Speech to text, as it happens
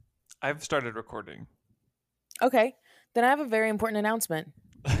I've started recording. Okay. Then I have a very important announcement.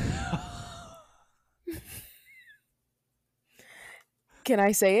 Can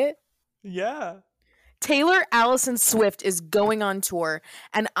I say it? Yeah. Taylor Allison Swift is going on tour,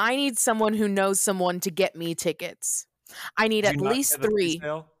 and I need someone who knows someone to get me tickets. I need Did at you not least get the 3.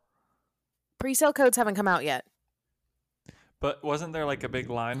 presale? Presale codes haven't come out yet. But wasn't there like a big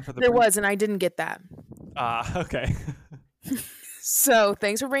line for the There was, and I didn't get that. Okay. So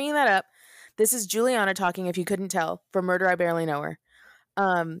thanks for bringing that up. This is Juliana talking, if you couldn't tell, for Murder I Barely Know Her.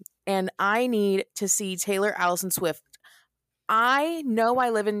 And I need to see Taylor Allison Swift. I know I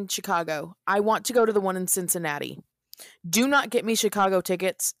live in Chicago. I want to go to the one in Cincinnati. Do not get me Chicago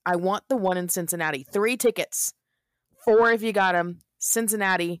tickets. I want the one in Cincinnati. 3 tickets. 4 if you got them.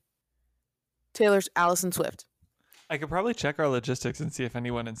 Cincinnati. Taylor's Allison Swift. I could probably check our logistics and see if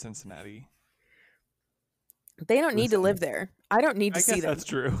anyone in Cincinnati. They don't need to live there. I don't need to see them. That's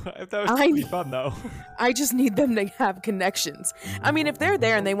true. That was pretty fun, though. I just need them to have connections. I mean, if they're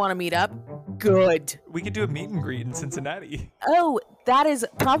there and they want to meet up, good. We could do a meet and greet in Cincinnati. Oh, that is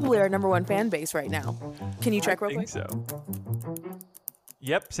probably our number 1 fan base right now. Can you check real quick? I think so.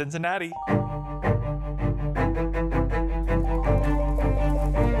 Yep, Cincinnati.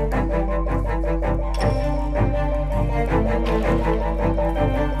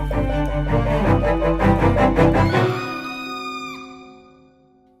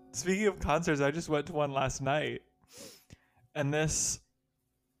 Speaking of concerts, I just went to one last night. And this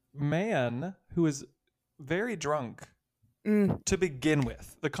man who was very drunk to begin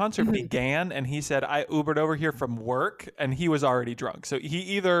with. The concert began and he said, I Ubered over here from work, and he was already drunk. So he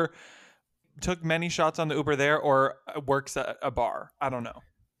either took many shots on the Uber there or works at a bar. I don't know.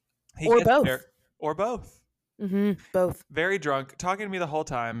 Or both. Or both. Both. Very drunk, talking to me the whole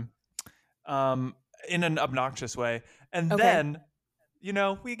time in an obnoxious way. And then, you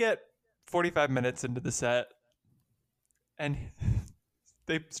know, we get 45 minutes into the set and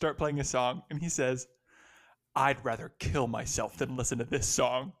they start playing a song and he says, I'd rather kill myself than listen to this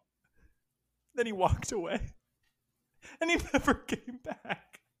song. Then he walked away and he never came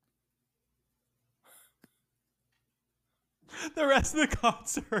back. The rest of the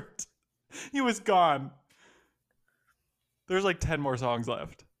concert, he was gone. There's like 10 more songs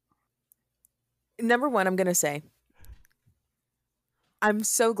left. Number 1, I'm going to say, I'm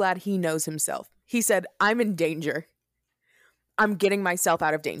so glad he knows himself. He said, I'm in danger. I'm getting myself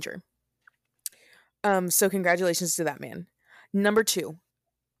out of danger. So congratulations to that man. Number 2,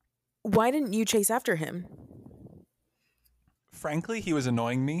 why didn't you chase after him? Frankly, he was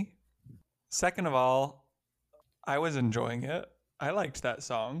annoying me. Second of all, I was enjoying it. I liked that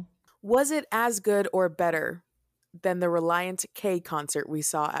song. Was it as good or better than the Reliant K concert we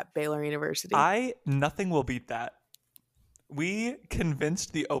saw at Baylor University? Nothing will beat that. We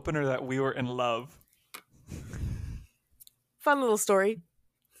convinced the opener that we were in love. Fun little story.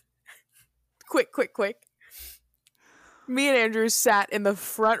 Quick. Me and Andrew sat in the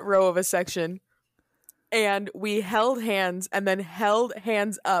front row of a section and we held hands and then held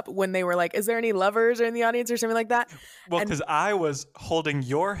hands up when they were like, is there any lovers in the audience or something like that? Well, because I was holding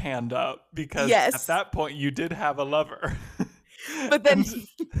your hand up because at that point you did have a lover. But then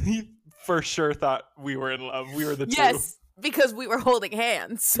he for sure thought we were in love. We were the two. Yes, because we were holding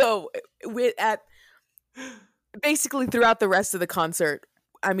hands. So basically throughout the rest of the concert,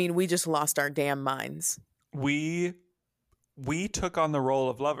 I mean, we just lost our damn minds. We took on the role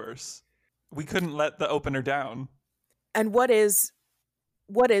of lovers. We couldn't let the opener down. And what is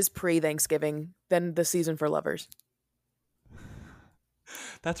pre-Thanksgiving than the season for lovers?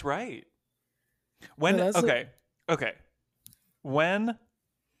 That's right. Okay. When,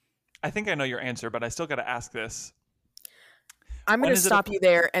 I think I know your answer, but I still got to ask this. I'm going to stop you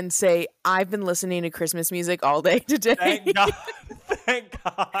there and say, I've been listening to Christmas music all day today. Thank God. Thank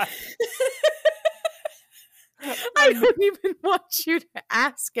God. I don't even want you to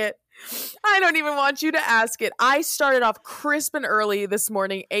ask it. I started off crisp and early this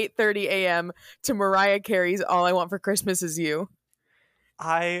morning, 8:30 a.m. to Mariah Carey's All I Want for Christmas Is You.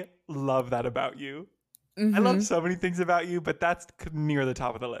 I love that about you. I love so many things about you, but that's near the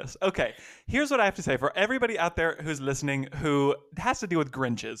top of the list. Okay, here's what I have to say for everybody out there who's listening who has to deal with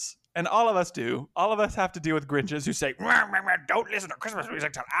Grinches. And all of us do. All of us have to deal with Grinches who say, don't listen to Christmas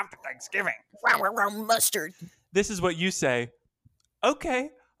music till after Thanksgiving. Mustard. This is what you say. Okay,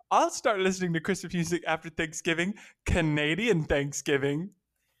 I'll start listening to Christmas music after Thanksgiving, Canadian Thanksgiving,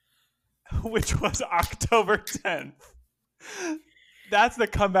 which was October 10th. That's the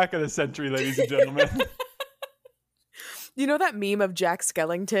comeback of the century, ladies and gentlemen. You know that meme of Jack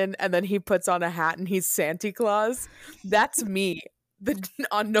Skellington and then he puts on a hat and he's Santa Claus? That's me.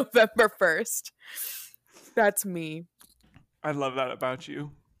 on November 1st. That's me. I love that about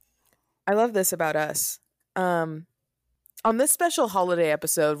you. I love this about us. On this special holiday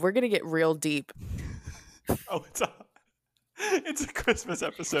episode, we're going to get real deep. Oh, it's a Christmas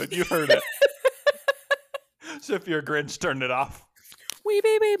episode. You heard it. So if you're a Grinch, turn it off.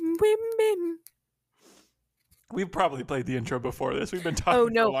 We've probably played the intro before this. We've been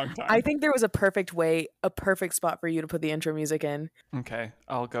talking for a long time. I think there was a perfect spot for you to put the intro music in. Okay,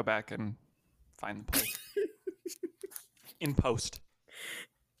 I'll go back and find the place. In post.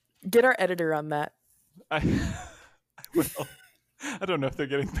 Get our editor on that. I will. I don't know if they're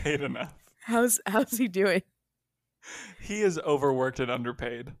getting paid enough. How's he doing? He is overworked and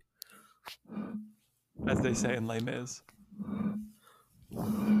underpaid, as they say in Les Mis.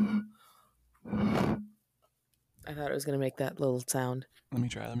 I thought it was going to make that little sound. Let me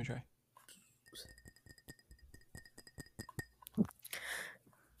try.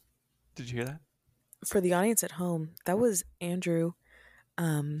 Did you hear that? For the audience at home, that was Andrew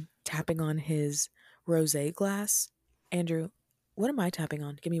tapping on his rosé glass. Andrew, what am I tapping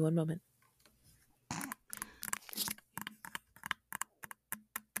on? Give me one moment.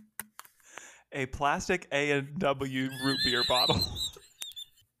 A plastic A&W root beer bottle.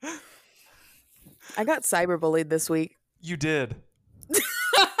 I got cyberbullied this week. You did.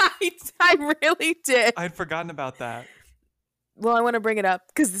 I really did. I'd forgotten about that. Well, I want to bring it up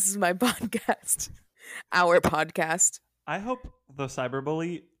because this is my podcast. Our podcast. I hope the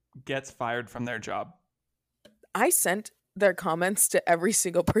cyberbully gets fired from their job. I sent their comments to every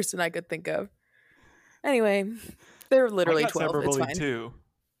single person I could think of. Anyway, they're literally 12. It's fine. Too.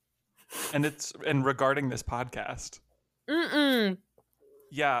 And regarding this podcast.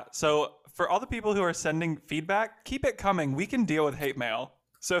 Yeah, so for all the people who are sending feedback, keep it coming. We can deal with hate mail.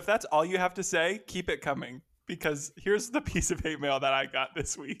 So if that's all you have to say, keep it coming. Because here's the piece of hate mail that I got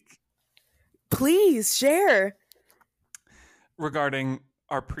this week. Please share. Regarding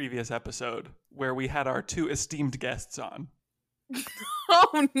our previous episode where we had our two esteemed guests on.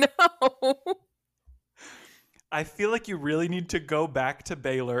 Oh no. I feel like you really need to go back to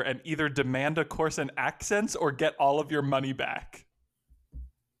Baylor and either demand a course in accents or get all of your money back.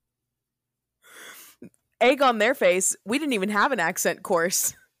 Egg on their face. We didn't even have an accent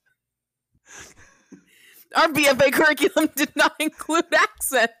course. Our BFA curriculum did not include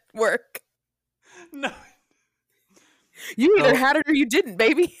accent work. No. You either had it or you didn't,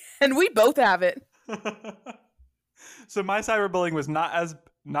 baby. And we both have it. So my cyberbullying was not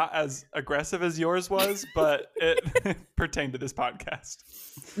as aggressive as yours was, but it pertained to this podcast.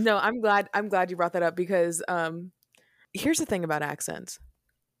 No, I'm glad you brought that up because here's the thing about accents.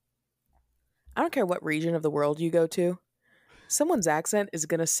 I don't care what region of the world you go to. Someone's accent is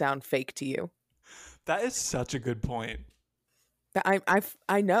going to sound fake to you. That is such a good point.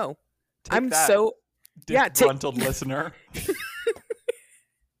 I know. Take I'm that, so disgruntled listener.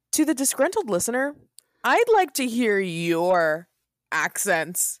 To the disgruntled listener, I'd like to hear your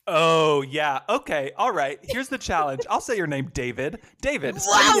accents. Oh, yeah. Okay. All right. Here's the challenge. I'll say your name, David. David,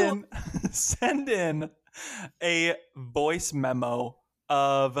 send in a voice memo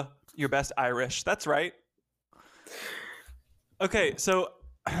of your best Irish. That's right. Okay. So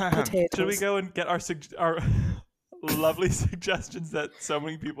should we go and get our lovely suggestions that so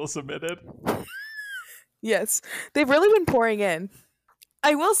many people submitted? Yes. They've really been pouring in.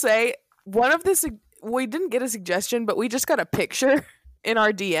 I will say, we didn't get a suggestion, but we just got a picture in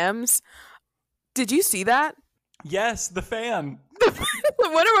our DMs. Did you see that? Yes, the fan.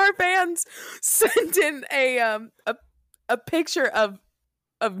 One of our fans sent in a picture of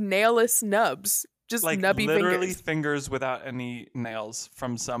nailless nubs, just like nubby literally fingers without any nails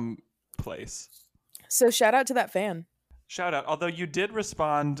from some place. So shout out to that fan. Shout out. Although you did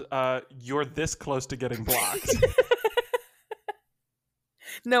respond, you're this close to getting blocked.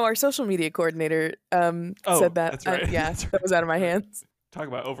 No, our social media coordinator said that. That's right. That was out of my hands. Talk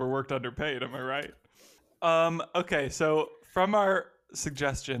about overworked, underpaid. Am I right? Okay, so from our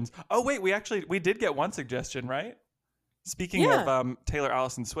suggestions. Oh wait, we did get one suggestion, right? Speaking of Taylor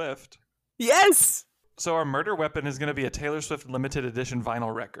Allison Swift. Yes. So our murder weapon is going to be a Taylor Swift limited edition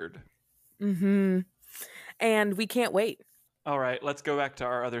vinyl record. Mm-hmm. And we can't wait. All right, let's go back to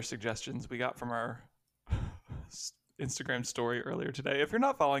our other suggestions we got from our Instagram story earlier today. If you're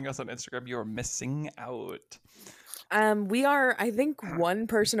not following us on Instagram, you're missing out. We are, I think, one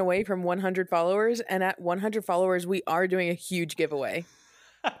person away from 100 followers, and at 100 followers, we are doing a huge giveaway.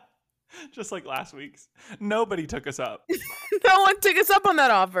 Just like last week's. Nobody took us up. No one took us up on that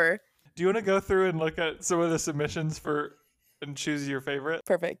offer. Do you want to go through and look at some of the submissions and choose your favorite?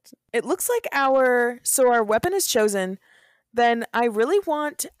 Perfect. It looks like our weapon is chosen Then I really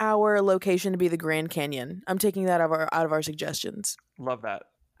want our location to be the Grand Canyon. I'm taking that out of our suggestions. Love that.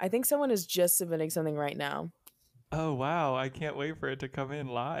 I think someone is just submitting something right now. Oh wow, I can't wait for it to come in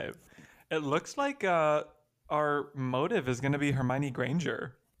live. It looks like our motive is going to be Hermione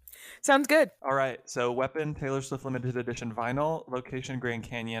Granger. Sounds good. All right, so weapon Taylor Swift limited edition vinyl, location Grand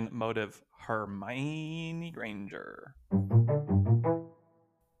Canyon, motive Hermione Granger.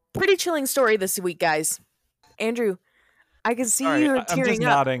 Pretty chilling story this week, guys. Andrew, I can see Sorry, you I'm just tearing up.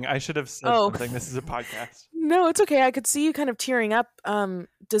 nodding. I should have said Oh, something. This is a podcast. no, it's okay. I could see you kind of tearing up.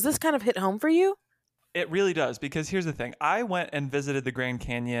 Does this kind of hit home for you? It really does, because here's the thing. I went and visited the Grand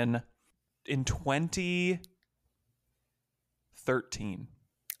Canyon in 2013.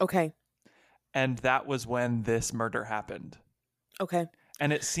 Okay. And that was when this murder happened. Okay.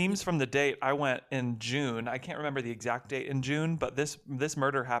 And it seems from the date, I went in June. I can't remember the exact date in June, but this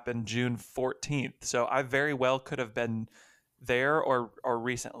murder happened June 14th. So I very well could have been there or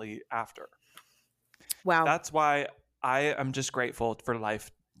recently after. Wow. That's why I am just grateful for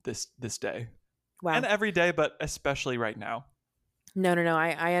life this day. Wow. And every day, but especially right now. No.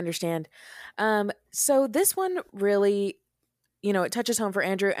 I understand. So this one really, it touches home for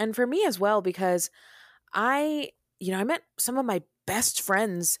Andrew and for me as well, because I met some of my best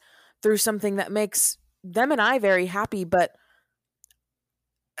friends through something that makes them and I very happy. But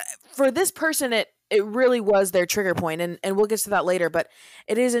for this person, it really was their trigger point, and we'll get to that later. But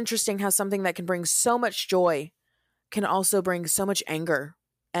it is interesting how something that can bring so much joy can also bring so much anger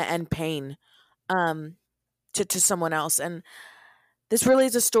and pain to someone else. And this really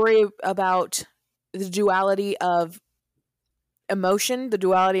is a story about the duality of emotion, the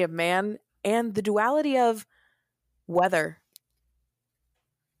duality of man, and the duality of weather.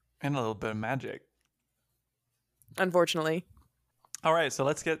 And a little bit of magic. Unfortunately. All right, so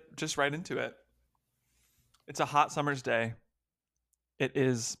let's get just right into it. It's a hot summer's day. It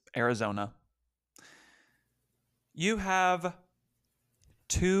is Arizona. You have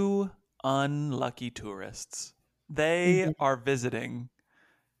two unlucky tourists. They are visiting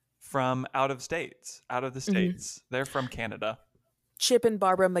from out of the States. They're from Canada. Chip and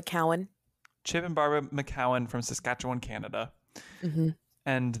Barbara McCowan. Chip and Barbara McCowan from Saskatchewan, Canada. Mm-hmm.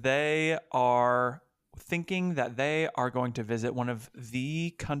 And they are thinking that they are going to visit one of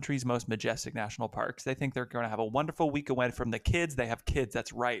the country's most majestic national parks. They think they're going to have a wonderful week away from the kids. They have kids.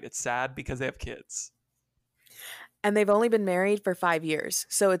 That's right. It's sad because they have kids. And they've only been married for 5 years.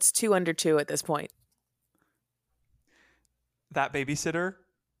 So it's 2 under 2 at this point. That babysitter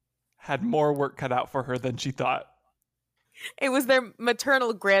had more work cut out for her than she thought. It was their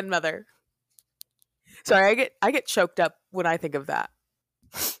maternal grandmother. Sorry, I get choked up when I think of that.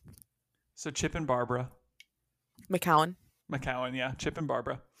 So Chip and Barbara. McCowan, yeah. Chip and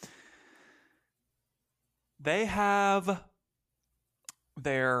Barbara. They have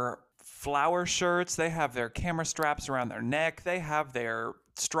their flower shirts. They have their camera straps around their neck. They have their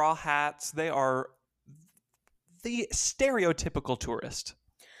straw hats. They are the stereotypical tourist.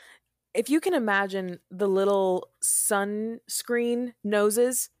 If you can imagine the little sunscreen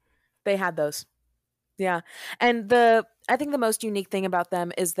noses, they had those. Yeah. And I think the most unique thing about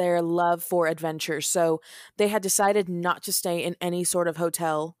them is their love for adventure. So they had decided not to stay in any sort of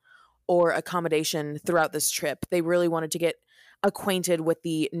hotel or accommodation throughout this trip. They really wanted to get acquainted with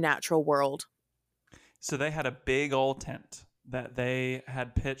the natural world. So they had a big old tent that they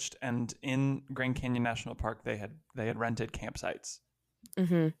had pitched, and in Grand Canyon National Park, they had rented campsites.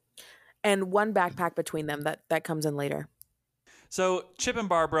 Mm-hmm. And one backpack between them that comes in later. So Chip and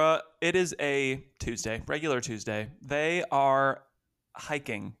Barbara, it is a Tuesday, regular Tuesday. They are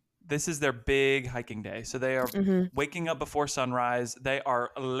hiking. This is their big hiking day. So they are waking up before sunrise. They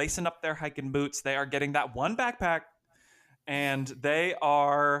are lacing up their hiking boots. They are getting that one backpack, and they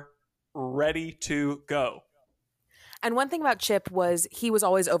are ready to go. And one thing about Chip was he was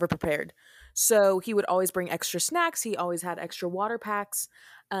always overprepared. So he would always bring extra snacks. He always had extra water packs.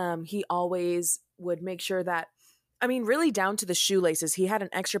 He always would make sure that, really down to the shoelaces. He had an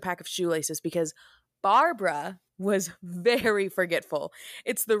extra pack of shoelaces because Barbara was very forgetful.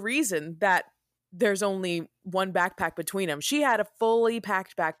 It's the reason that there's only one backpack between them. She had a fully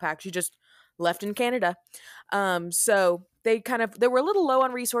packed backpack. She just left in Canada. So they were a little low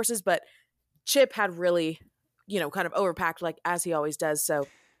on resources, but Chip had really, kind of overpacked as he always does. So.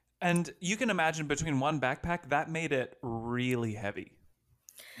 And you can imagine between one backpack, that made it really heavy.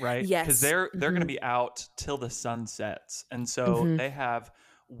 Right? Yes. Because they're going to be out till the sun sets. And so they have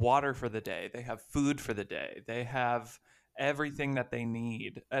water for the day. They have food for the day. They have everything that they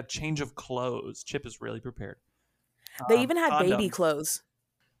need. A change of clothes. Chip is really prepared. They even had condoms. baby clothes.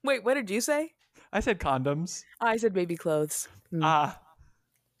 Wait, what did you say? I said condoms. I said baby clothes. Ah,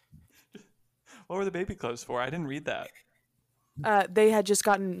 what were the baby clothes for? I didn't read that. They had just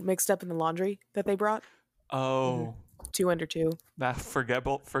gotten mixed up in the laundry that they brought. Mm-hmm. Oh, 2 under 2. that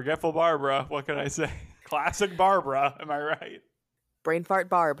forgetful Barbara. What can I say? Classic Barbara. Am I right? Brain fart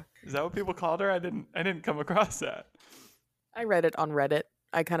Barb. Is that what people called her? I didn't come across that. I read it on Reddit.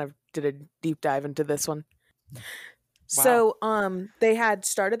 I kind of did a deep dive into this one. Wow. So, they had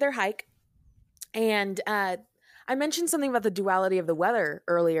started their hike, and I mentioned something about the duality of the weather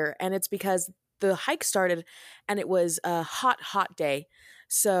earlier, and it's because the hike started, and it was a hot, hot day.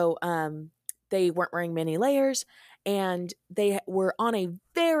 So, they weren't wearing many layers, and they were on a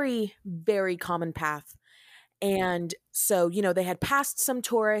very, very common path. And so, they had passed some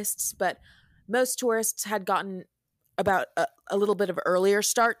tourists, but most tourists had gotten about a little bit of earlier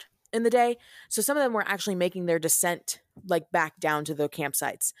start in the day. So some of them were actually making their descent like back down to the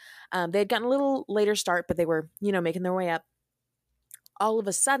campsites. They had gotten a little later start, but they were, making their way up. All of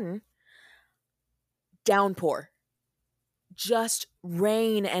a sudden, downpour. Just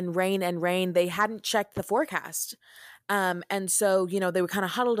rain and rain and rain. They hadn't checked the forecast. And so, they were kind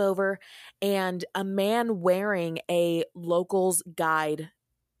of huddled over, and a man wearing a locals guide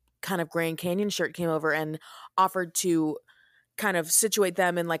kind of Grand Canyon shirt came over and offered to kind of situate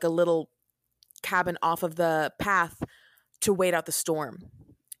them in like a little cabin off of the path to wait out the storm.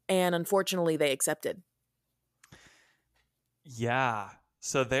 And unfortunately, they accepted. Yeah.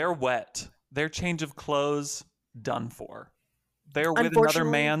 So they're wet. Their change of clothes done for. They're with another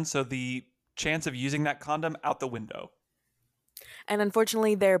man, so the chance of using that condom out the window. And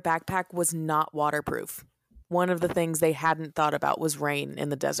unfortunately, their backpack was not waterproof. One of the things they hadn't thought about was rain in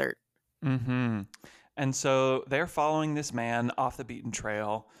the desert. Mm-hmm. And so they're following this man off the beaten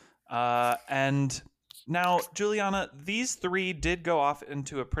trail. And now, Juliana, these three did go off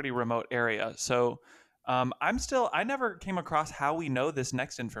into a pretty remote area. So I never came across how we know this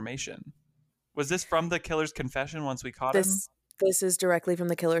next information. Was this from the killer's confession once we caught him? This is directly from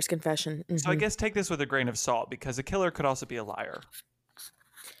the killer's confession. Mm-hmm. So I guess take this with a grain of salt, because a killer could also be a liar.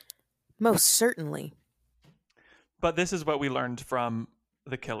 Most certainly. But this is what we learned from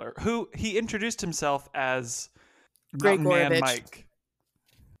the killer, who he introduced himself as Mountain Man Mike.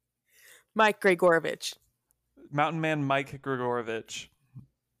 Mike Gregorovich. Mountain Man Mike Gregorovich.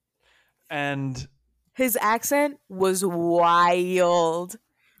 And his accent was wild.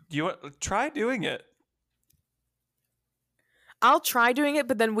 Try doing it. I'll try doing it,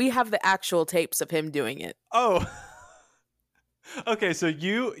 but then we have the actual tapes of him doing it. Oh. Okay, so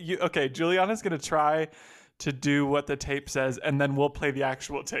okay, Juliana's going to try to do what the tape says, and then we'll play the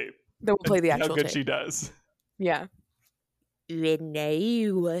actual tape. Then we'll play the actual tape. How good she does. Yeah. When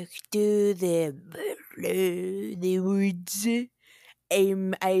I walk through the woods,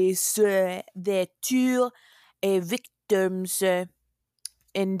 I saw the two victims,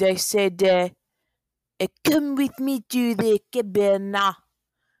 and I said, come with me to the cabin.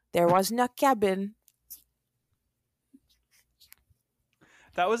 There was no cabin.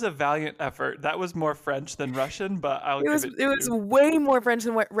 That was a valiant effort. That was more French than Russian, but I'll give it to you. It was way more French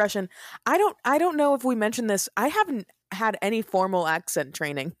than Russian. I don't know if we mentioned this. I haven't had any formal accent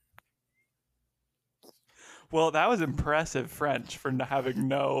training. Well, that was impressive French for having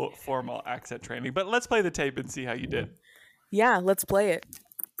no formal accent training. But let's play the tape and see how you did. Yeah, let's play it.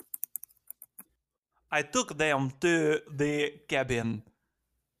 I took them to the cabin.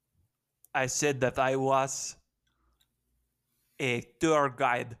 I said that I was a tour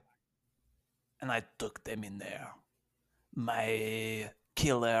guide, and I took them in there. My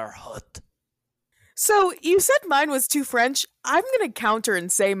killer hut. So you said mine was too French. I'm going to counter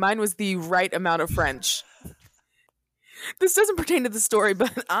and say mine was the right amount of French. This doesn't pertain to the story,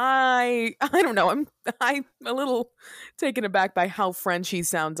 but I don't know. I'm a little taken aback by how French he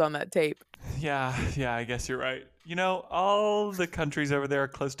sounds on that tape. Yeah, I guess you're right. All the countries over there are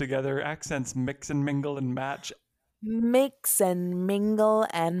close together. Accents mix and mingle and match. Mix and mingle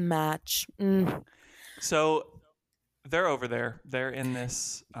and match. So they're over there. They're in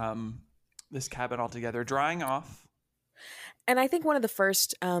this this cabin all together, drying off. And I think one of the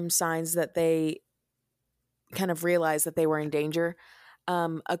first signs that they kind of realized that they were in danger,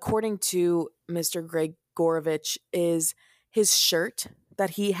 according to Mr. Gregorovich, is his shirt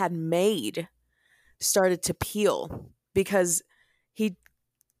that he had made started to peel because he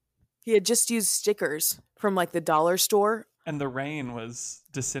had just used stickers from like the dollar store. And the rain was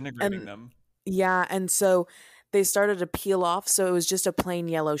disintegrating them. Yeah, and so they started to peel off, so it was just a plain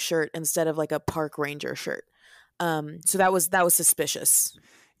yellow shirt instead of like a park ranger shirt. So that was suspicious.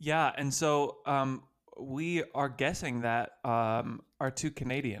 Yeah, and so we are guessing that our two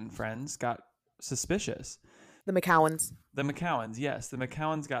Canadian friends got suspicious. The McCowans. The McCowans, yes. The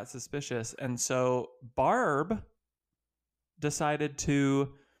McCowans got suspicious. And so Barb decided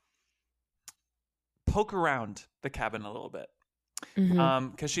to poke around the cabin a little bit.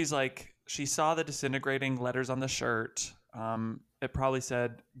 Because she's like, she saw the disintegrating letters on the shirt. It probably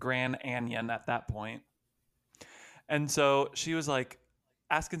said Gran Anion at that point. And so she was like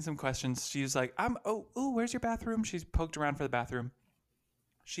asking some questions. She was like, where's your bathroom? She's poked around for the bathroom.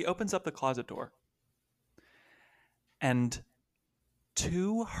 She opens up the closet door. And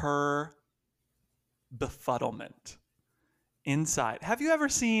to her befuddlement, inside. Have you ever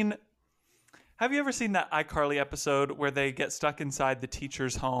seen that iCarly episode where they get stuck inside the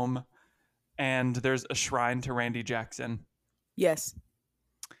teacher's home and there's a shrine to Randy Jackson? Yes.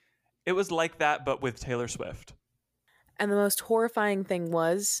 It was like that, but with Taylor Swift. And the most horrifying thing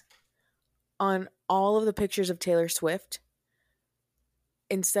was, on all of the pictures of Taylor Swift,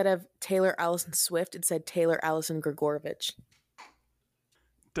 instead of Taylor Allison Swift, it said Taylor Allison Grigorovich.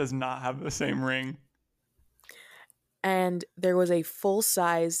 Does not have the same ring. And there was a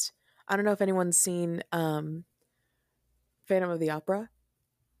full-sized, I don't know if anyone's seen Phantom of the Opera,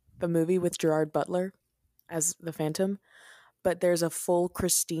 the movie with Gerard Butler as the Phantom, but there's a full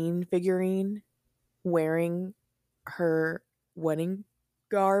Christine figurine wearing her wedding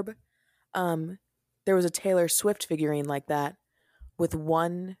garb. There was a Taylor Swift figurine like that with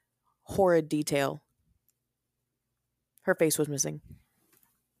one horrid detail. Her face was missing.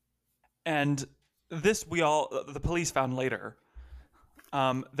 And this the police found later.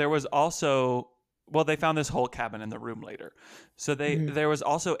 There was also, they found this whole cabin in the room later. So there was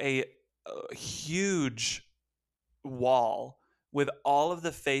also a huge wall with all of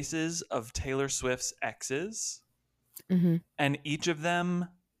the faces of Taylor Swift's exes. And each of them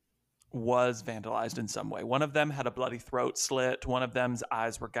was vandalized in some way. One of them had a bloody throat slit. One of them's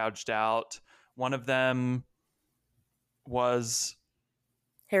eyes were gouged out. One of them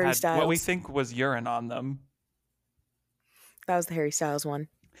Harry Styles. What we think was urine on them. That was the Harry Styles one.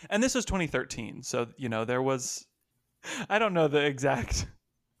 And this was 2013. So, there was, I don't know the exact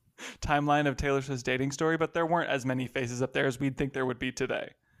timeline of Taylor Swift's dating story, but there weren't as many faces up there as we'd think there would be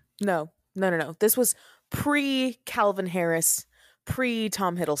today. No. This was pre-Calvin Harris,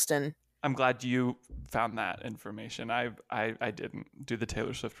 pre-Tom Hiddleston. I'm glad you found that information. I didn't do the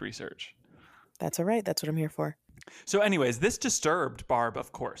Taylor Swift research. That's all right. That's what I'm here for. So anyways, this disturbed Barb,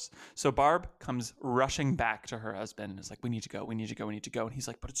 of course. So Barb comes rushing back to her husband and is like, we need to go. And he's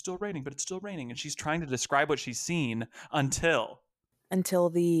like, but it's still raining. And she's trying to describe what she's seen until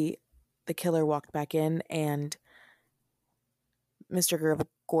the killer walked back in and Mr.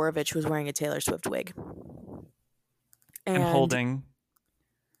 Grigorovich was wearing a Taylor Swift wig. And holding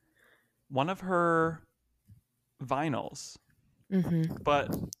one of her vinyls.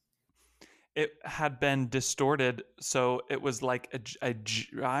 But it had been distorted, so it was like a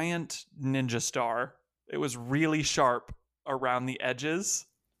giant ninja star. It was really sharp around the edges.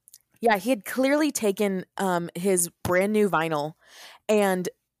 Yeah, he had clearly taken his brand new vinyl and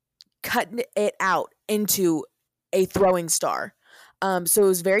cut it out into a throwing star. So it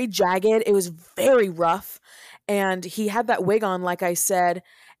was very jagged. It was very rough. And he had that wig on, like I said.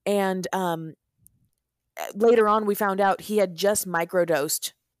 And later on, we found out he had just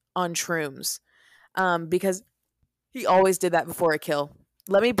microdosed on shrooms, because he always did that before a kill.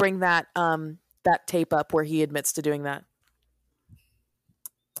 Let me bring that tape up where he admits to doing that.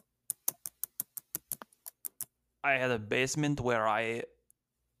 I had a basement where I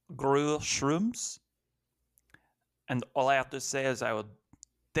grew shrooms, and all I have to say is I would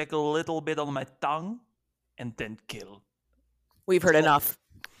take a little bit on my tongue and then kill. We've heard enough.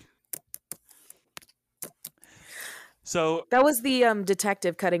 So that was the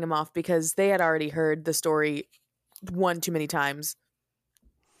detective cutting him off because they had already heard the story one too many times.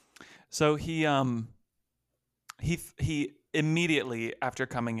 So he immediately after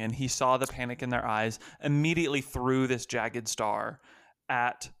coming in, he saw the panic in their eyes, immediately threw this jagged star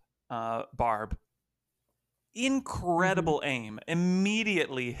at Barb. Incredible aim.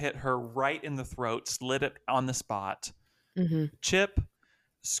 Immediately hit her right in the throat, slit it on the spot. Chip,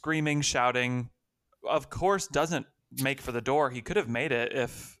 screaming, shouting, of course doesn't make for the door. He could have made it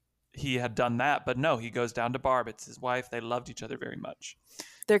if he had done that, but no, he goes down to Barb. It's his wife. They loved each other very much.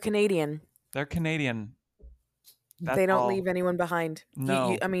 They're Canadian. They don't leave anyone behind.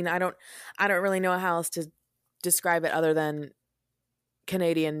 No. I mean, I don't really know how else to describe it other than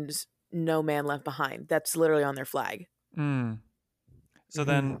Canadians, no man left behind. That's literally on their flag. So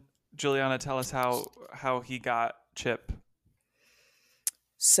then, Juliana, tell us how he got Chip.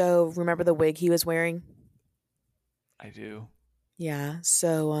 So remember the wig he was wearing? I do. Yeah.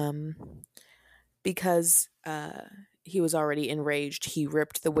 So because he was already enraged, he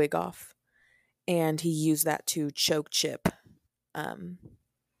ripped the wig off and he used that to choke Chip um,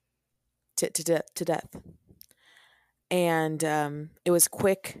 to death. And it was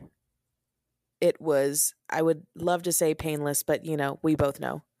quick. It was, I would love to say painless, but we both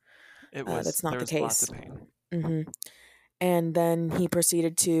know that's not There the was lots case. of pain. Hmm. And then he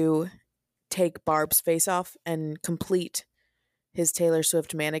proceeded to take Barb's face off and complete his Taylor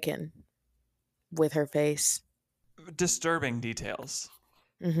Swift mannequin with her face. Disturbing details.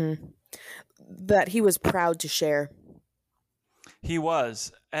 Hmm. That he was proud to share. He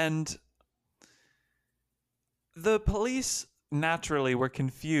was. And the police naturally were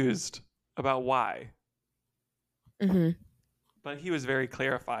confused about why. Hmm. But he was very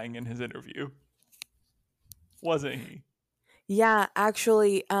clarifying in his interview, wasn't he? Yeah,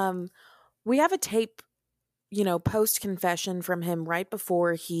 actually, we have a tape, post confession from him right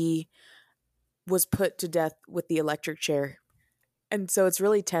before he was put to death with the electric chair. And so it's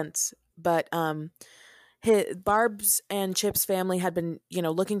really tense. But Barb's and Chip's family had been,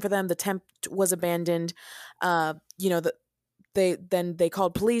 looking for them. The tent was abandoned. They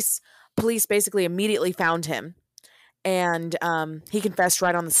called police. Police basically immediately found him, and he confessed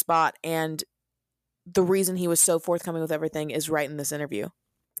right on the spot. And the reason he was so forthcoming with everything is right in this interview.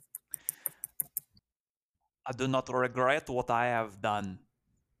 I do not regret what I have done.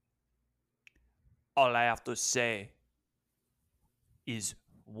 All I have to say is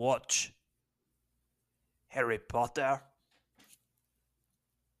watch Harry Potter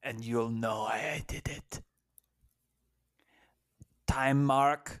and you'll know I did it. Time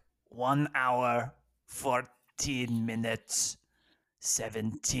mark 1 hour, 14 minutes,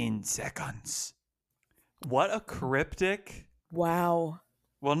 17 seconds. What a cryptic. Wow.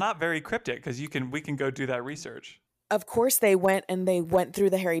 Well, not very cryptic because we can go do that research. Of course, they went through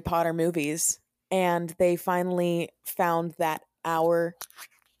the Harry Potter movies, and they finally found that hour,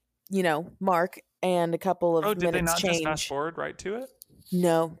 mark, and a couple of Did they minutes not just fast change. forward right to it?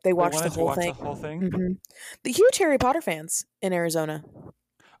 No, they watched the wanted to whole watch thing. the whole thing? Hmm. The huge Harry Potter fans in Arizona.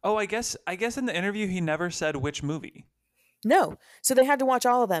 Oh, I guess in the interview he never said which movie. No, so they had to watch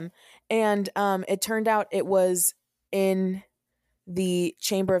all of them, and it turned out it was in the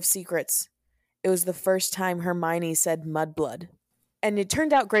Chamber of Secrets. It was the first time Hermione said mudblood. And it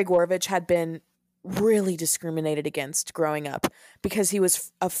turned out Gregorovich had been really discriminated against growing up because he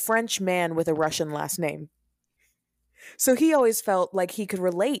was a French man with a Russian last name. So he always felt like he could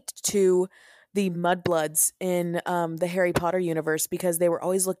relate to the mudbloods in the Harry Potter universe because they were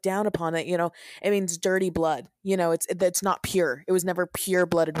always looked down upon. It means dirty blood. It's not pure. It was never pure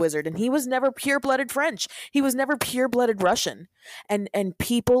blooded wizard, and he was never pure blooded French. He was never pure blooded Russian, and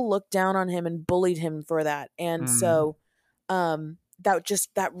people looked down on him and bullied him for that. And so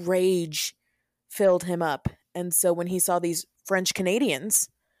that rage filled him up. And so when he saw these French Canadians,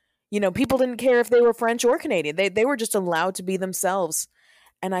 people didn't care if they were French or Canadian. They were just allowed to be themselves.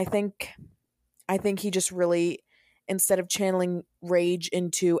 And I think he just really, instead of channeling rage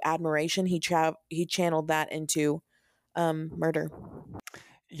into admiration, he channeled that into murder.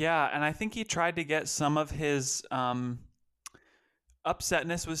 Yeah, and I think he tried to get some of his upsetness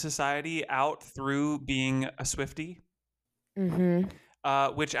with society out through being a Swiftie.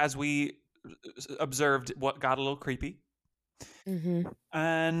 Mm-hmm. Which, as we observed, what got a little creepy. Mm-hmm.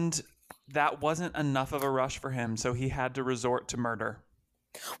 And that wasn't enough of a rush for him, so he had to resort to murder.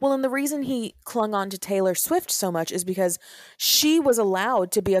 Well, and the reason he clung on to Taylor Swift so much is because she was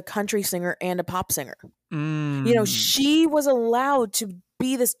allowed to be a country singer and a pop singer. She was allowed to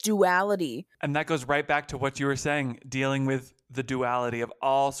be this duality. And that goes right back to what you were saying, dealing with the duality of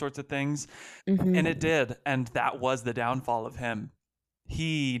all sorts of things. Mm-hmm. And it did. And that was the downfall of him.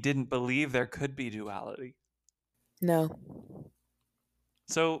 He didn't believe there could be duality. No.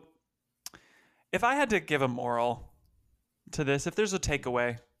 So if I had to give a moral to this, if there's a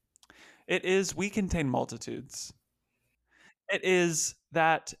takeaway, it is we contain multitudes. It is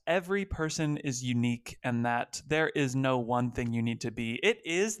that every person is unique and that there is no one thing you need to be. It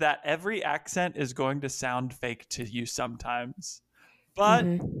is that every accent is going to sound fake to you sometimes. But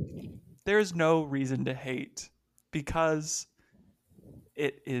there's no reason to hate because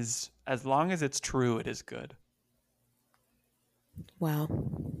it is, as long as it's true, it is good. Wow.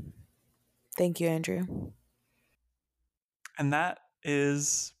 Thank you, Andrew. And that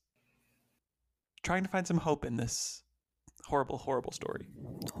is trying to find some hope in this horrible, horrible story.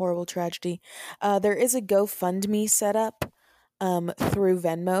 Horrible tragedy. There is a GoFundMe set up through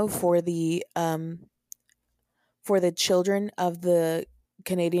Venmo for the children of the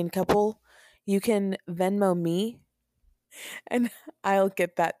Canadian couple. You can Venmo me, and I'll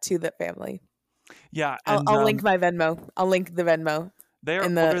get that to the family. Yeah, I'll, and I'll link my Venmo. I'll link the Venmo they are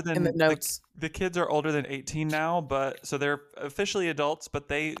in older the than notes. the kids are older than 18 now, but so they're officially adults, but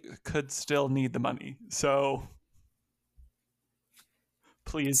they could still need the money. So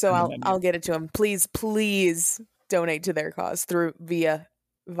please So send the I'll money get it to them. Please donate to their cause via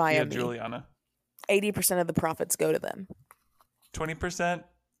via me. Juliana. 80% of the profits go to them. 20%.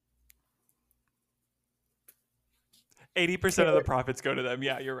 80% of the profits go to them.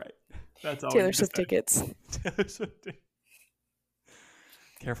 Yeah, you're right. That's all. Taylor Swift tickets. Taylor Swift.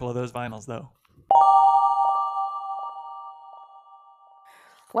 Careful of those vinyls, though.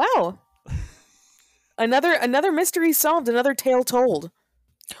 Wow. Another mystery solved, another tale told.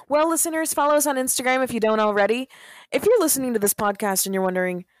 Well, listeners, follow us on Instagram if you don't already. If you're listening to this podcast and you're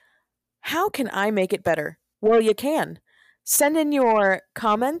wondering, how can I make it better? Well, you can. Send in your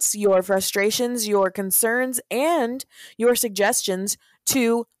comments, your frustrations, your concerns, and your suggestions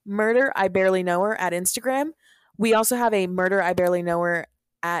to Murder I Barely Know Her at Instagram. We also have a Murder I Barely Know Her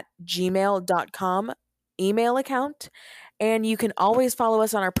at gmail.com email account. And you can always follow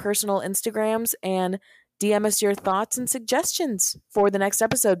us on our personal Instagrams and DM us your thoughts and suggestions for the next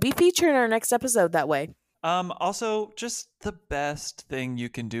episode. Be featured in our next episode that way. Also, just the best thing you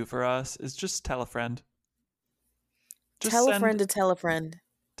can do for us is just tell a friend. Tell a friend to tell a friend.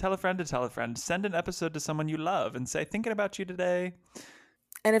 Tell a friend to tell a friend. Send an episode to someone you love and say, thinking about you today.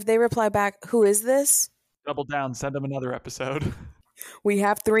 And if they reply back, who is this? Double down. Send them another episode. We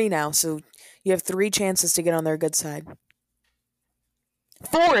have 3 now, so you have 3 chances to get on their good side.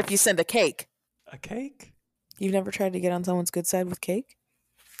 4 if you send a cake. A cake? You've never tried to get on someone's good side with cake?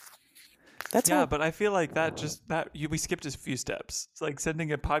 That's but I feel like we skipped a few steps. It's like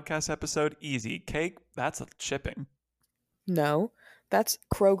sending a podcast episode, easy. Cake, that's shipping. No, that's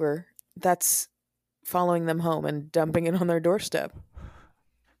Kroger. That's following them home and dumping it on their doorstep.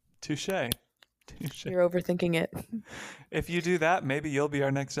 Touche. You're overthinking it. If you do that, maybe you'll be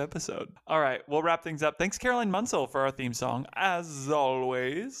our next episode. All right, we'll wrap things up. Thanks, Caroline Munsell, for our theme song, as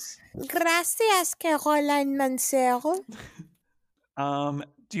always. Gracias, Caroline Munsell.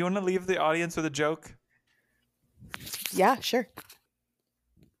 Do you want to leave the audience with a joke? Yeah, sure.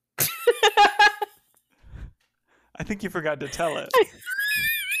 I think you forgot to tell it.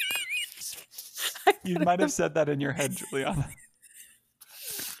 You might have said that in your head, Juliana.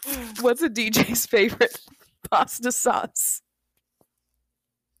 What's a DJ's favorite pasta sauce?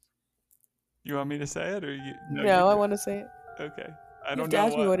 You want me to say it, or you? No, I want to say it. Okay, I don't know.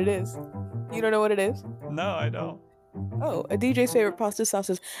 Ask me what it is. You don't know what it is? No, I don't. Oh, a DJ's favorite pasta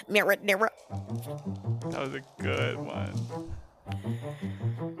sauce is nira. That was a good one.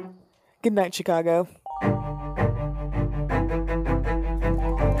 Good night, Chicago.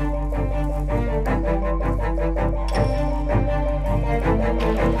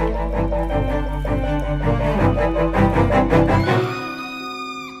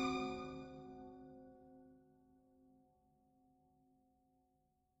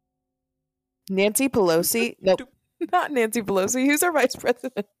 Nancy Pelosi? Nope, not Nancy Pelosi. Who's our vice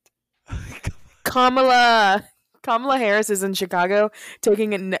president? Kamala Harris is in Chicago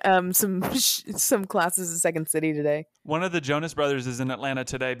taking some classes at Second City today. One of the Jonas Brothers is in Atlanta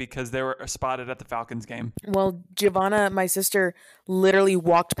today because they were spotted at the Falcons game. Well, Giovanna, my sister, literally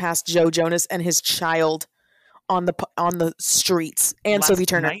walked past Joe Jonas and his child on the streets, and Sophie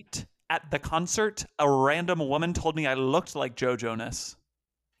Turner. Last night at the concert, a random woman told me I looked like Joe Jonas.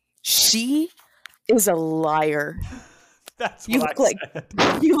 She is a liar. That's what I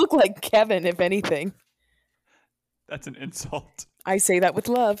said. You look like Kevin, if anything. That's an insult. I say that with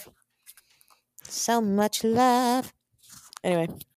love. So much love. Anyway.